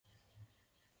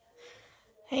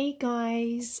Hey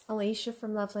guys, Alicia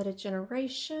from Love Letter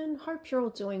Generation. Hope you're all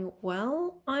doing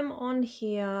well. I'm on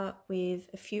here with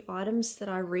a few items that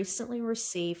I recently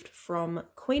received from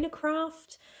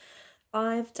Queenacraft.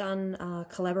 I've done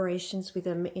collaborations with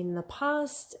them in the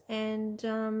past and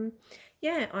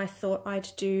yeah, I thought I'd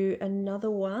do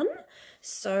another one.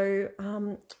 So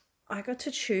I got to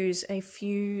choose a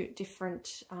few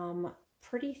different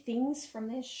pretty things from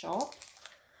their shop.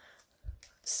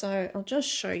 So I'll just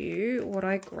show you what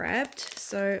I grabbed.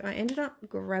 So I ended up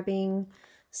grabbing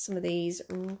some of these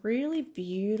really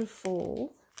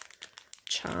beautiful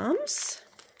charms.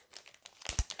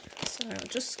 So I'll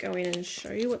just go in and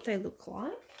show you what they look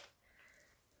like.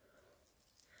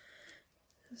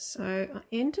 So I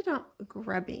ended up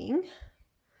grabbing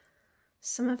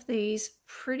some of these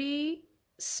pretty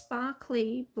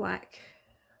sparkly black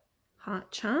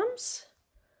heart charms.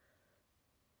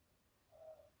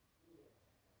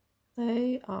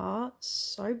 They are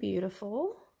so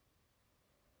beautiful.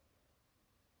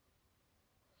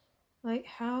 Like,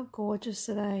 how gorgeous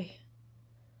are they?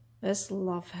 I just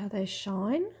love how they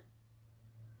shine.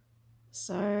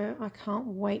 So I can't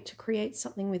wait to create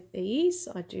something with these.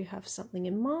 I do have something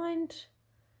in mind.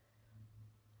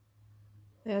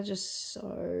 They're just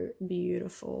so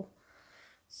beautiful.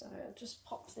 So I'll just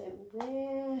pop them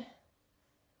there.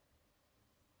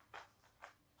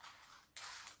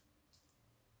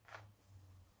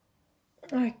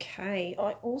 Okay,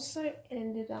 I also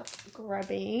ended up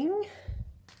grabbing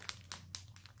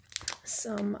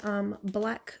some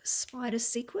black spider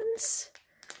sequins,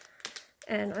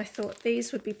 and I thought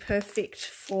these would be perfect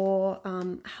for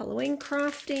Halloween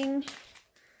crafting.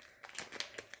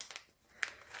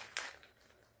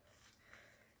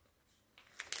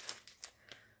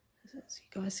 As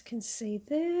you guys can see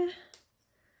there,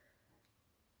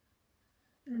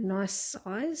 a nice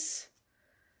size.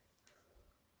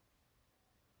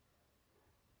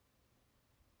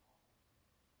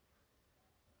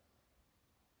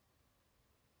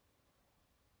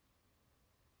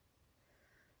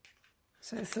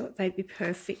 So I thought they'd be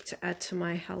perfect to add to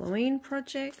my Halloween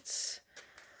projects.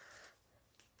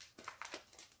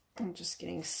 I'm just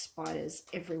getting spiders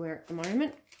everywhere at the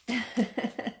moment.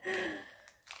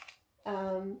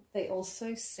 They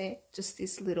also sent just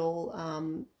this little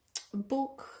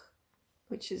book,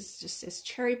 which is just says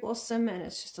Cherry Blossom, and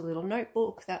it's just a little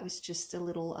notebook. That was just a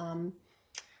little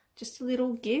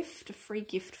gift, a free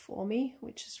gift for me,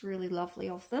 which is really lovely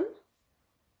of them.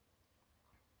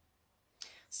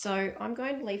 So I'm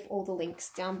going to leave all the links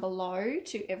down below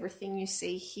to everything you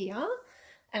see here,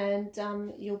 and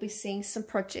you'll be seeing some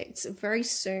projects very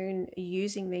soon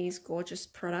using these gorgeous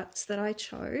products that I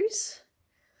chose.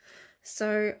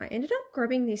 So I ended up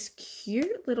grabbing this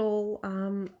cute little,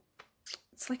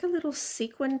 it's like a little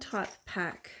sequin type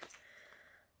pack.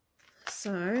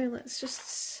 So let's just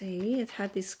see, it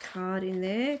had this card in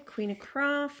there,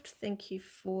 Queenacraft, thank you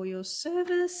for your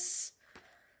service.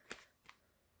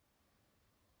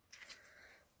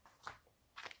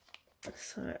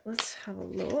 So let's have a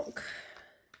look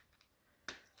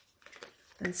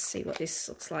and see what this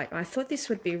looks like. I thought this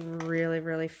would be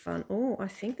really fun. Oh, I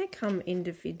think they come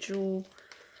individual,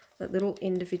 like little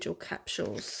individual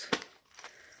capsules.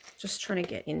 Just trying to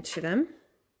get into them.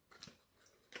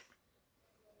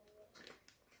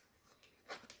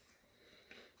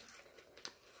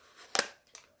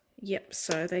 Yep,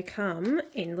 so they come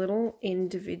in little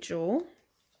individual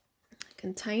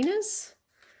containers.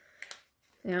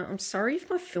 Now, I'm sorry if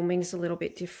my filming's a little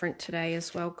bit different today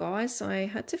as well, guys. I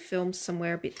had to film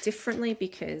somewhere a bit differently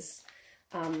because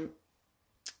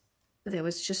there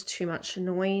was just too much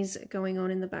noise going on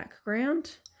in the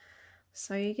background.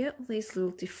 So you get all these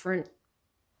little different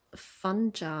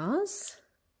fun jars.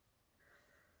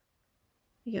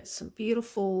 You get some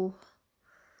beautiful,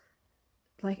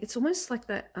 like, it's almost like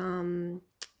that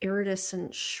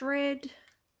iridescent shred.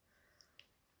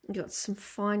 You got some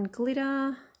fine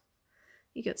glitter.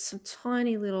 You get some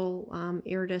tiny little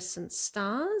iridescent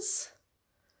stars.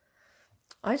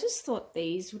 I just thought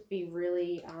these would be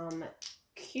really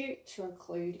cute to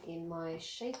include in my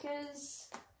shakers.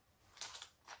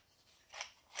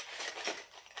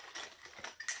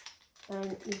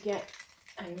 And you get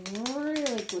a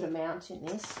really good amount in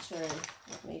this too.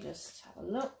 Let me just have a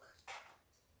look.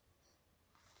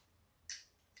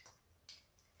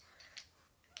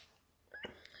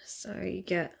 So you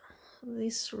get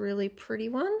this really pretty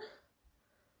one.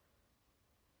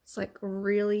 It's like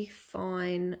really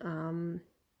fine,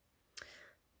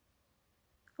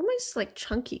 almost like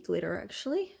chunky glitter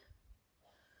actually.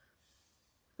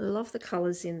 I love the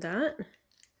colors in that.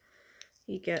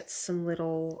 You get some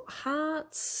little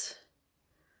hearts,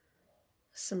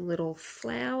 some little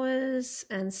flowers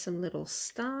and some little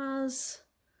stars.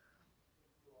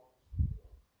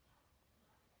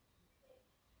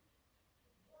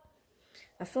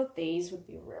 I thought these would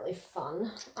be really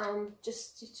fun,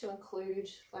 just to include,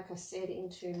 like I said,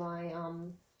 into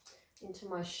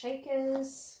my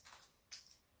shakers.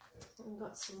 I've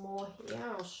got some more here,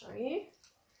 I'll show you.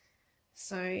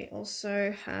 So I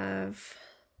also have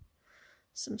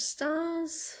some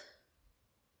stars.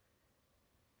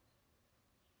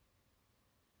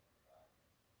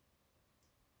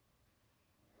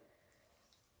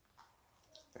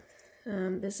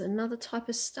 There's another type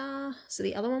of star. So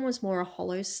the other one was more a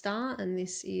hollow star, and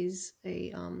this is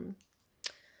a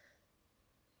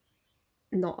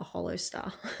not a hollow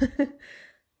star.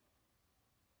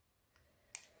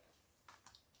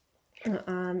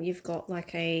 You've got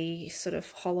like a sort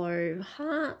of hollow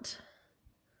heart.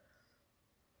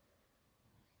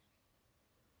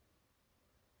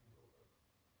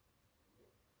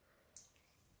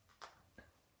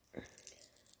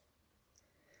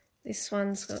 This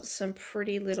one's got some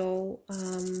pretty little,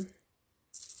 oh,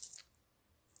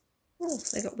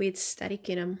 they got weird static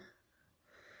in them.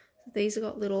 These have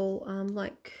got little,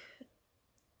 like,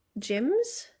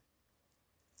 gems.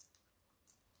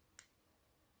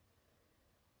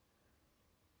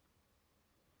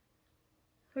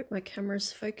 Hope my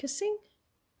camera's focusing.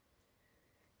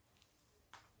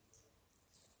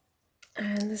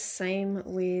 And the same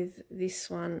with this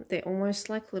one. They're almost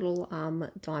like little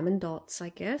diamond dots, I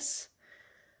guess.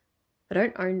 I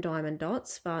don't own diamond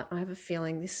dots, but I have a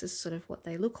feeling this is sort of what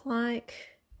they look like.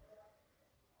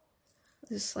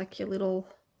 Just like your little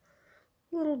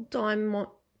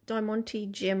diamante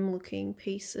gem looking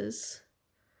pieces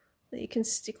that you can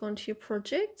stick onto your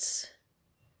projects.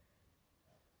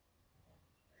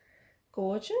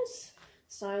 Gorgeous.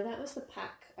 So that was the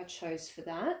pack I chose for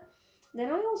that. Then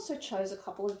I also chose a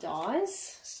couple of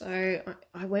dies. So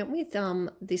I went with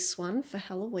this one for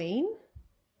Halloween.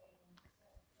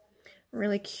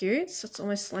 Really cute. So it's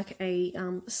almost like a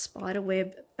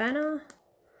spiderweb banner.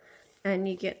 And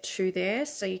you get two there.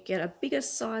 So you get a bigger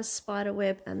size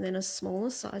spiderweb and then a smaller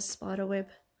size spiderweb.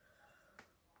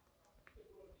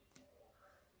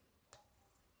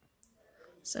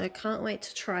 So I can't wait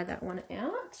to try that one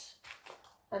out.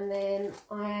 And then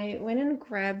I went and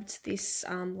grabbed this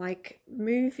like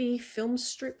movie film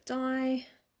strip die.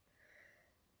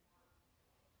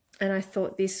 And I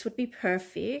thought this would be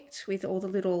perfect with all the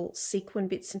little sequin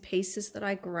bits and pieces that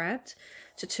I grabbed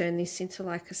to turn this into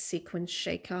like a sequin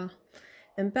shaker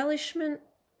embellishment.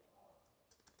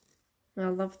 And I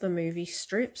love the movie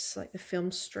strips, like the film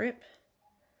strip.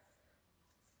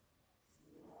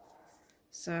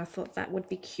 So I thought that would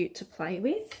be cute to play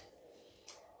with.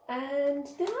 And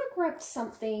then I grabbed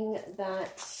something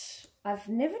that I've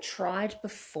never tried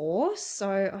before,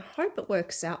 so I hope it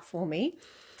works out for me.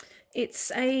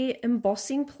 It's a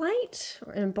embossing plate,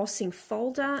 or an embossing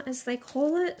folder as they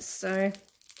call it. So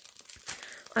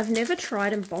I've never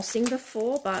tried embossing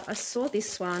before, but I saw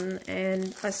this one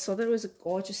and I saw that it was a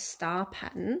gorgeous star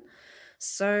pattern.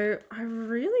 So I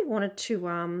really wanted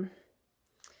to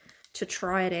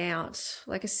try it out.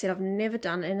 Like I said, I've never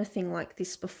done anything like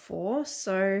this before,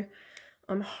 so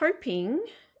I'm hoping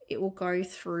it will go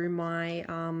through my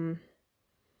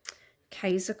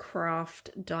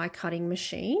Queenacraft die cutting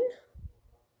machine,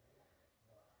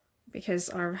 because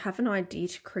I have an idea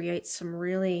to create some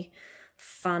really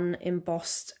fun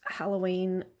embossed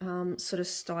Halloween sort of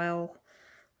style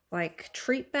like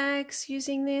treat bags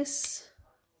using this.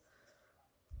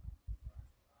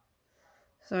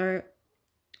 So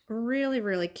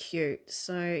really cute.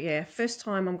 So yeah, first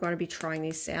time I'm going to be trying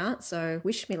this out, so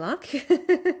wish me luck.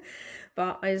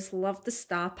 But I just love the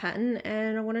star pattern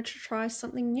and I wanted to try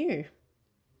something new.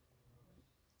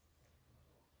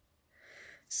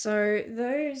 So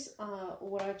those are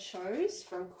what I chose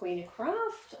from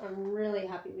Queenacraft. I'm really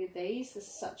happy with these. They're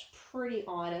such pretty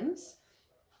items.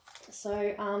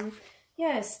 So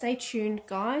yeah, stay tuned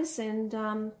guys, and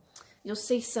you'll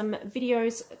see some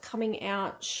videos coming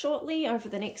out shortly over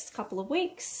the next couple of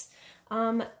weeks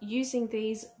using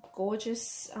these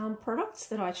gorgeous products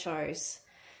that I chose.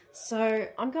 So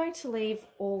I'm going to leave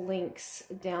all links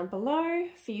down below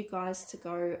for you guys to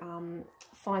go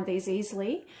find these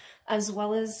easily, as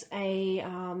well as a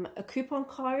coupon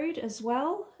code as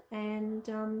well,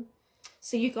 and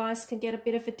so you guys can get a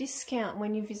bit of a discount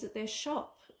when you visit their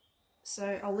shop.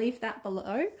 So I'll leave that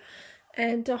below.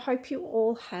 And I hope you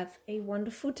all have a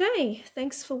wonderful day.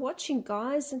 Thanks for watching,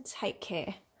 guys, and take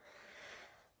care.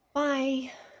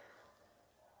 Bye.